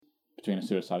between a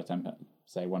suicide attempt at,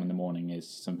 say, 1 a.m. is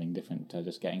something different to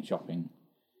just getting shopping.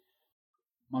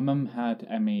 My mum had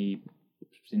ME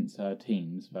since her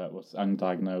teens, but was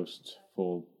undiagnosed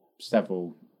for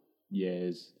several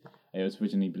years. It was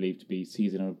originally believed to be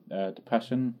seasonal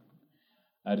depression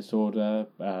disorder,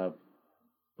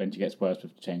 when she gets worse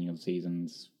with the changing of the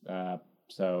seasons.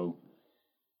 So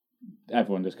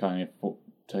everyone just kind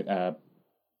of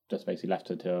just basically left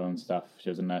her to her own stuff. She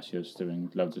was a nurse, she was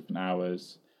doing loads of different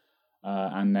hours.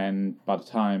 And then by the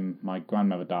time my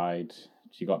grandmother died,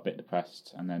 she got a bit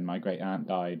depressed, and then my great aunt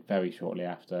died very shortly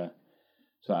after.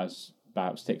 So that was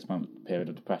about 6 month period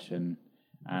of depression,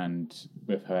 and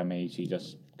with her ME, she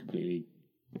just completely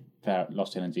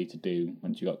lost energy to do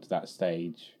when she got to that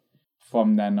stage.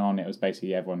 From then on, it was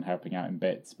basically everyone helping out in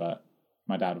bits, but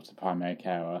my dad was the primary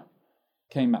carer.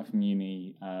 Came back from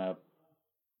uni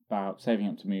about saving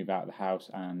up to move out of the house,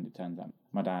 and it turns out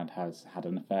my dad has had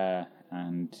an affair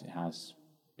and has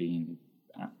been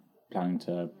planning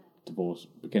to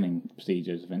beginning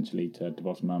procedures eventually to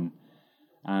divorce mum,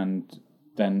 and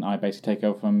then I basically take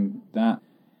over from that.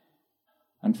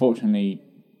 Unfortunately,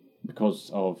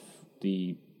 because of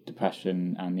the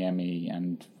depression and the ME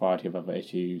and a variety of other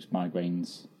issues,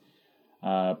 migraines,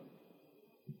 the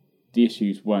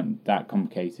issues weren't that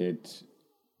complicated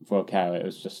for a carer. It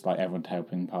was just like everyone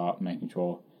helping part, making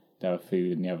sure there was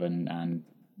food in the oven, and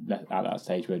at that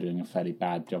stage we were doing a fairly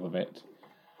bad job of it.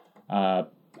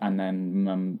 And then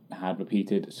mum had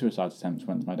repeated suicide attempts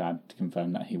once my dad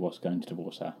confirmed that he was going to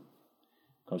divorce her,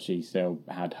 because she still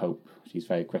had hope. She's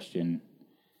very Christian.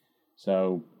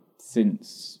 So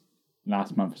since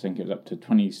last month, I think it was up to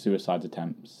 20 suicide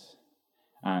attempts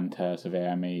and her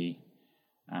severe ME,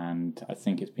 and I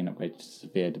think it's been upgraded to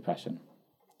severe depression.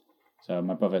 So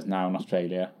my brother's now in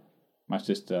Australia. My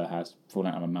sister has fallen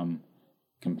out of my mum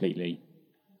completely,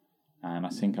 and I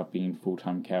think I've been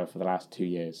full-time carer for the last 2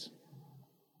 years.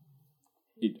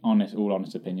 All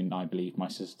honest opinion, I believe my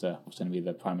sister was going to be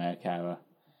the primary carer,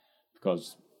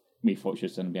 because we thought she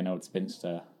was going to be an old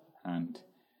spinster, and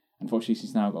unfortunately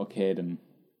she's now got a kid and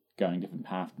going a different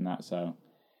path than that, so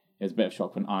it was a bit of a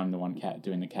shock when I'm the one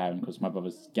doing the caring, because my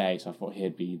brother's gay, so I thought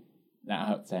he'd be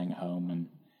staying at home and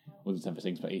all these other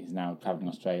things, but he's now travelling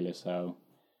Australia, so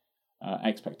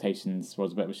expectations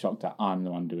was a bit of a shock that I'm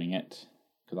the one doing it,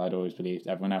 because I'd always believed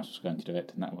everyone else was going to do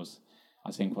it, and that was,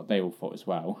 I think, what they all thought as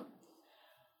well.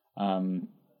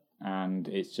 And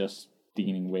it's just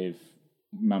dealing with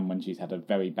mum when she's had a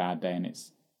very bad day, and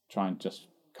it's trying to just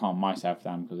calm myself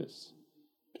down, because it's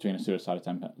between a suicide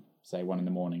attempt at, say, 1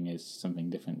 a.m. is something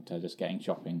different to just getting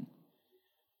shopping.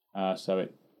 So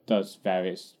it does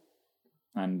vary,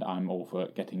 and I'm all for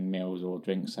getting meals or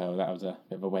drinks, so that was a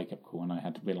bit of a wake-up call, and I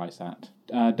had to realise that.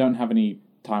 Don't have any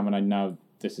time when I know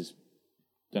this is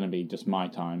going to be just my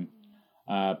time,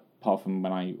 apart from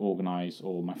when I organise,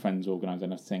 or my friends organise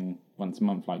anything once a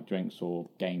month, like drinks or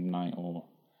game night, or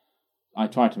I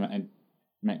try to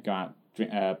go out,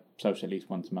 social at least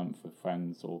once a month with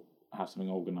friends, or have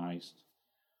something organised.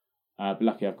 But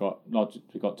luckily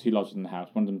we've got 2 lodgers in the house.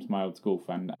 One of them's my old school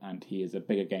friend, and he is a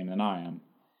bigger gamer than I am.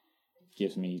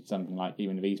 Gives me something like,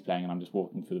 even if he's playing and I'm just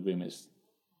walking through the room, it's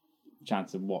a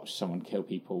chance to watch someone kill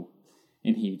people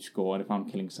in huge score. And if I'm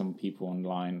killing some people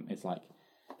online, it's like,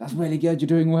 that's really good, you're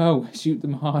doing well, shoot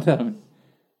them harder.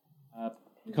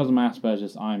 Because of my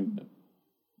Asperger's,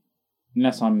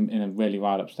 unless I'm in a really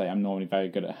riled up state, I'm normally very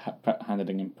good at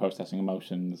handling and processing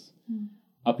emotions.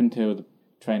 Up until the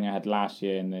training I had last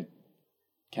year, in the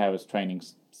carers training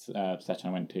session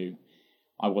I went to,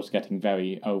 I was getting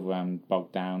very overwhelmed,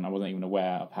 bogged down. I wasn't even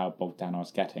aware of how bogged down I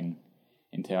was getting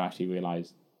until I actually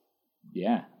realised,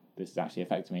 yeah, this is actually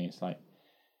affecting me. It's like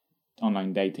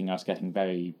online dating, I was getting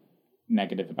very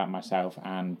negative about myself,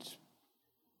 and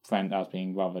I was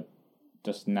being rather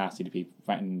just nasty to people,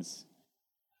 friends,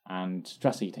 and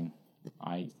stress eating.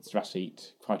 I stress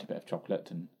eat quite a bit of chocolate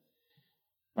and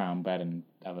brown bread and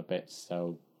other bits,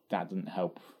 so that didn't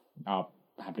help. I'll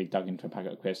happily dug into a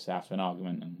packet of crisps after an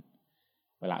argument and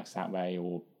relax that way,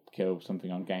 or kill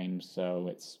something on games. So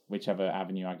it's whichever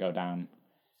avenue I go down.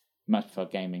 Much prefer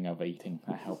gaming over eating.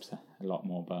 That helps a lot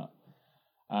more. But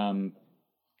the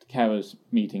carers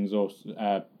meetings,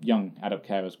 also young adult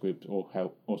carers groups,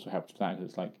 also helps with that, because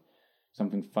it's like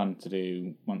something fun to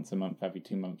do once a month, every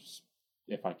 2 months,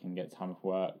 if I can get time off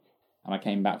work. And I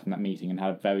came back from that meeting and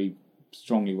had a very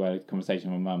strongly worded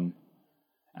conversation with mum,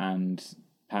 and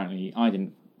apparently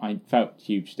I felt a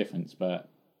huge difference, but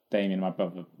Damien, my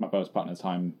brother's partner at the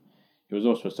time, he was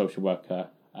also a social worker,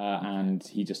 and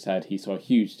he just said he saw a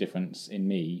huge difference in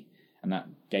me, and that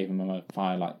gave him a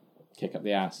fire, kick up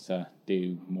the ass to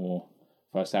do more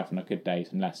for herself on a good day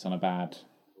and less on a bad.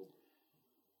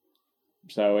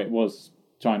 So it was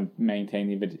try and maintain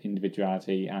the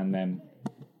individuality and then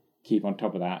keep on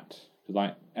top of that. Because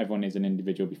like everyone is an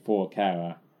individual before a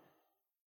carer,